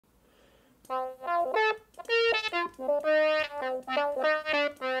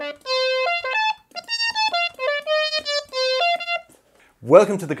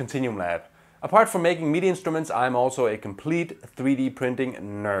Welcome to the KontinuumLAB. Apart from making MIDI instruments, I'm also a complete 3D printing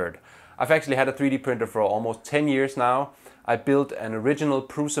nerd. I've actually had a 3D printer for almost 10 years now. I built an original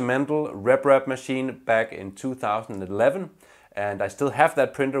Prusa-Mendel RepRap machine back in 2011, and I still have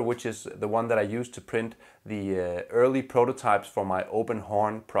that printer, which is the one that I used to print the early prototypes for my open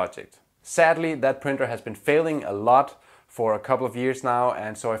horn project. Sadly, that printer has been failing a lot for a couple of years now,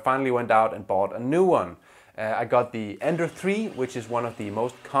 and so I finally went out and bought a new one. I got the Ender 3, which is one of the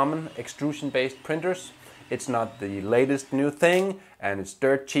most common extrusion-based printers. It's not the latest new thing and it's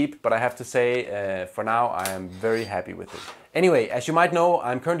dirt cheap, but I have to say for now I am very happy with it. Anyway, as you might know,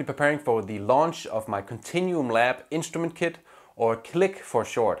 I'm currently preparing for the launch of my KontinuumLAB Instrument Kit, or K.L.I.K for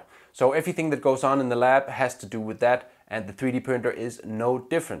short. So everything that goes on in the lab has to do with that, and the 3D printer is no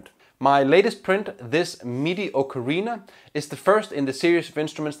different. My latest print, this MIDI Ocarina, is the first in the series of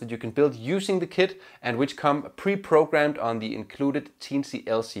instruments that you can build using the kit and which come pre-programmed on the included Teensy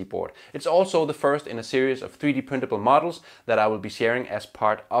LC board. It's also the first in a series of 3D printable models that I will be sharing as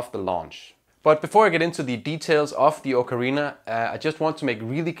part of the launch. But before I get into the details of the Ocarina, I just want to make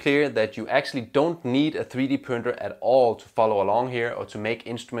really clear that you actually don't need a 3D printer at all to follow along here or to make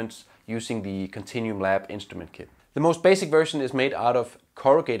instruments using the KontinuumLAB Instrument Kit. The most basic version is made out of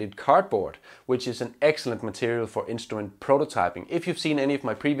corrugated cardboard, which is an excellent material for instrument prototyping. If you've seen any of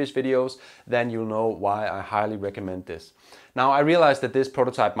my previous videos, then you'll know why I highly recommend this. Now, I realize that this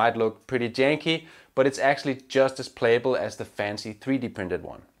prototype might look pretty janky, but it's actually just as playable as the fancy 3D printed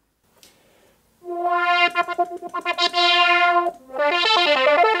one.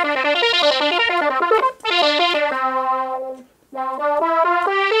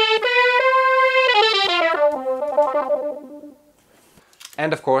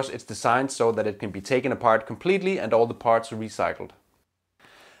 And of course, it's designed so that it can be taken apart completely and all the parts are recycled.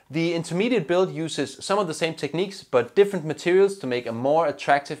 The intermediate build uses some of the same techniques but different materials to make a more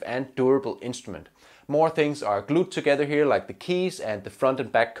attractive and durable instrument. More things are glued together here, like the keys and the front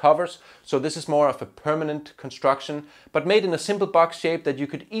and back covers, so this is more of a permanent construction, but made in a simple box shape that you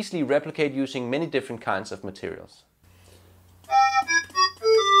could easily replicate using many different kinds of materials.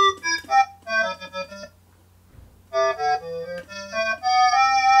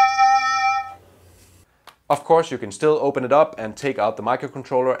 Of course, you can still open it up and take out the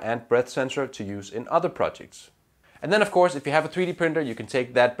microcontroller and breath sensor to use in other projects. And then of course, if you have a 3D printer, you can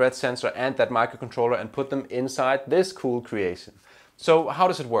take that breath sensor and that microcontroller and put them inside this cool creation. So how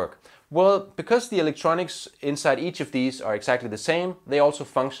does it work? Well, because the electronics inside each of these are exactly the same, they also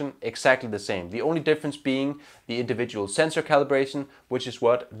function exactly the same. The only difference being the individual sensor calibration, which is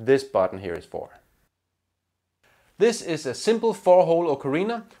what this button here is for. This is a simple 4-hole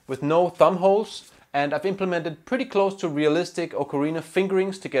ocarina with no thumb holes. And I've implemented pretty close to realistic ocarina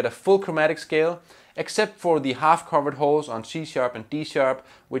fingerings to get a full chromatic scale, except for the half-covered holes on C# and D#,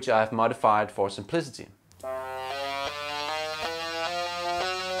 which I've modified for simplicity.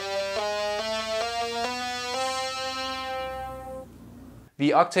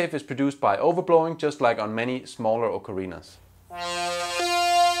 The octave is produced by overblowing, just like on many smaller ocarinas.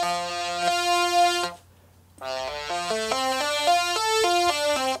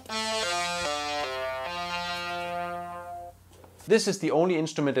 This is the only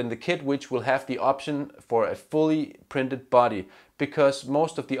instrument in the kit which will have the option for a fully printed body, because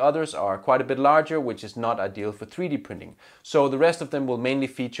most of the others are quite a bit larger, which is not ideal for 3D printing. So the rest of them will mainly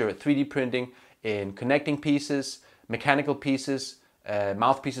feature 3D printing in connecting pieces, mechanical pieces,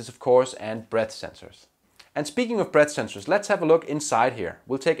 mouthpieces of course, and breath sensors. And speaking of breath sensors, let's have a look inside here.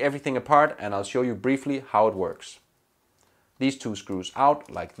 We'll take everything apart and I'll show you briefly how it works. These two screws out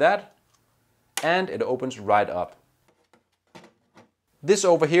like that, and it opens right up. This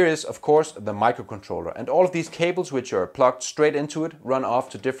over here is, of course, the microcontroller, and all of these cables which are plugged straight into it run off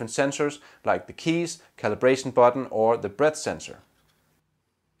to different sensors like the keys, calibration button or the breath sensor.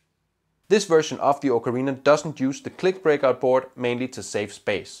 This version of the Ocarina doesn't use the K.L.I.K breakout board, mainly to save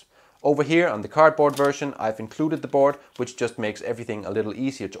space. Over here on the cardboard version I've included the board, which just makes everything a little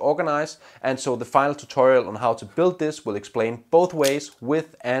easier to organize, and so the final tutorial on how to build this will explain both ways,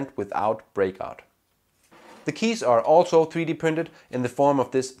 with and without breakout. The keys are also 3D printed in the form of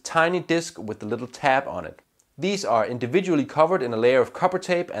this tiny disc with the little tab on it. These are individually covered in a layer of copper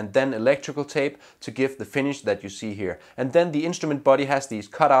tape and then electrical tape to give the finish that you see here. And then the instrument body has these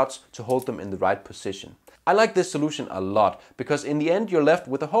cutouts to hold them in the right position. I like this solution a lot because in the end you're left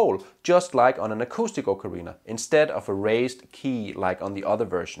with a hole, just like on an acoustic ocarina, instead of a raised key like on the other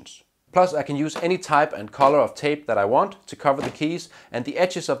versions. Plus I can use any type and color of tape that I want to cover the keys, and the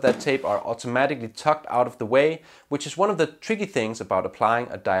edges of that tape are automatically tucked out of the way, which is one of the tricky things about applying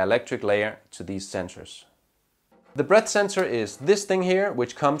a dielectric layer to these sensors. The breath sensor is this thing here,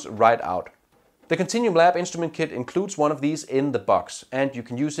 which comes right out. The KontinuumLAB Instrument Kit includes one of these in the box, and you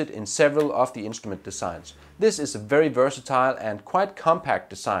can use it in several of the instrument designs. This is a very versatile and quite compact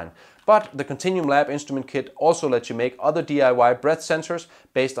design, but the KontinuumLAB Instrument Kit also lets you make other DIY breath sensors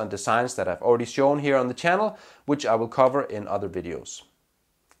based on designs that I've already shown here on the channel, which I will cover in other videos.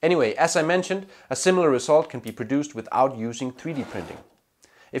 Anyway, as I mentioned, a similar result can be produced without using 3D printing.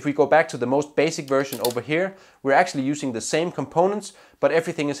 If we go back to the most basic version over here, we're actually using the same components, but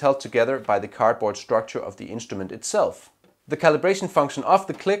everything is held together by the cardboard structure of the instrument itself. The calibration function of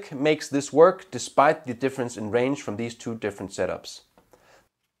the K.L.I.K makes this work despite the difference in range from these two different setups.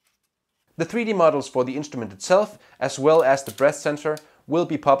 The 3D models for the instrument itself, as well as the breath sensor, will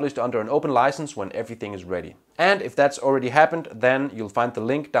be published under an open license when everything is ready. And if that's already happened, then you'll find the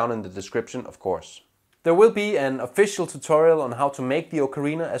link down in the description, of course. There will be an official tutorial on how to make the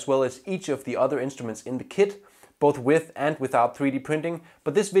Ocarina as well as each of the other instruments in the kit, both with and without 3D printing,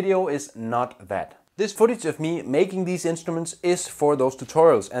 but this video is not that. This footage of me making these instruments is for those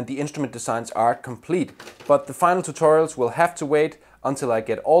tutorials, and the instrument designs are complete, but the final tutorials will have to wait until I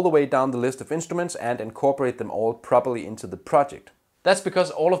get all the way down the list of instruments and incorporate them all properly into the project. That's because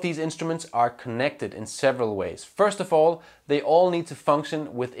all of these instruments are connected in several ways. First of all, they all need to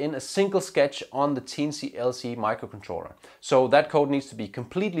function within a single sketch on the Teensy LC microcontroller. So that code needs to be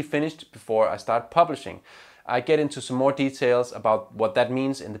completely finished before I start publishing. I get into some more details about what that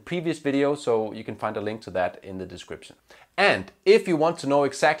means in the previous video, so you can find a link to that in the description. And if you want to know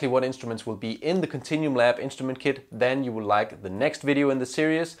exactly what instruments will be in the KontinuumLAB Instrument Kit, then you will like the next video in the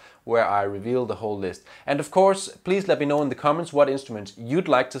series where I reveal the whole list. And of course, please let me know in the comments what instruments you'd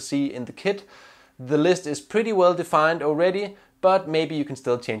like to see in the kit. The list is pretty well defined already, but maybe you can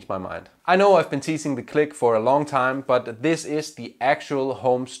still change my mind. I know I've been teasing the K.L.I.K for a long time, but this is the actual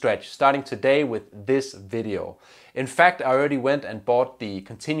home stretch, starting today with this video. In fact, I already went and bought the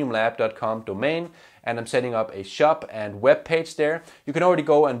KontinuumLAB.com domain, and I'm setting up a shop and web page there. You can already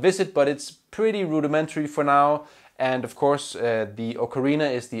go and visit, but it's pretty rudimentary for now. And of course, the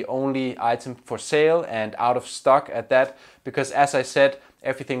Ocarina is the only item for sale and out of stock at that, because as I said,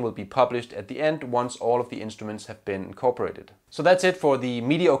 everything will be published at the end once all of the instruments have been incorporated. So that's it for the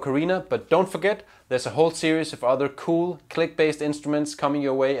MIDI Ocarina, but don't forget, there's a whole series of other cool K.L.I.K based instruments coming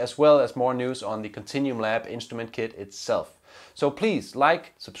your way, as well as more news on the KontinuumLAB Instrument Kit itself. So please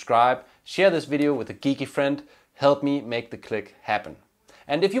like, subscribe, share this video with a geeky friend, help me make the K.L.I.K happen.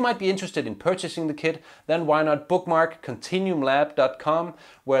 And if you might be interested in purchasing the kit, then why not bookmark KontinuumLAB.com,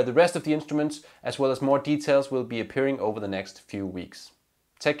 where the rest of the instruments, as well as more details, will be appearing over the next few weeks.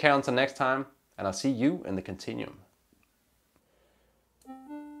 Take care until next time, and I'll see you in the Kontinuum.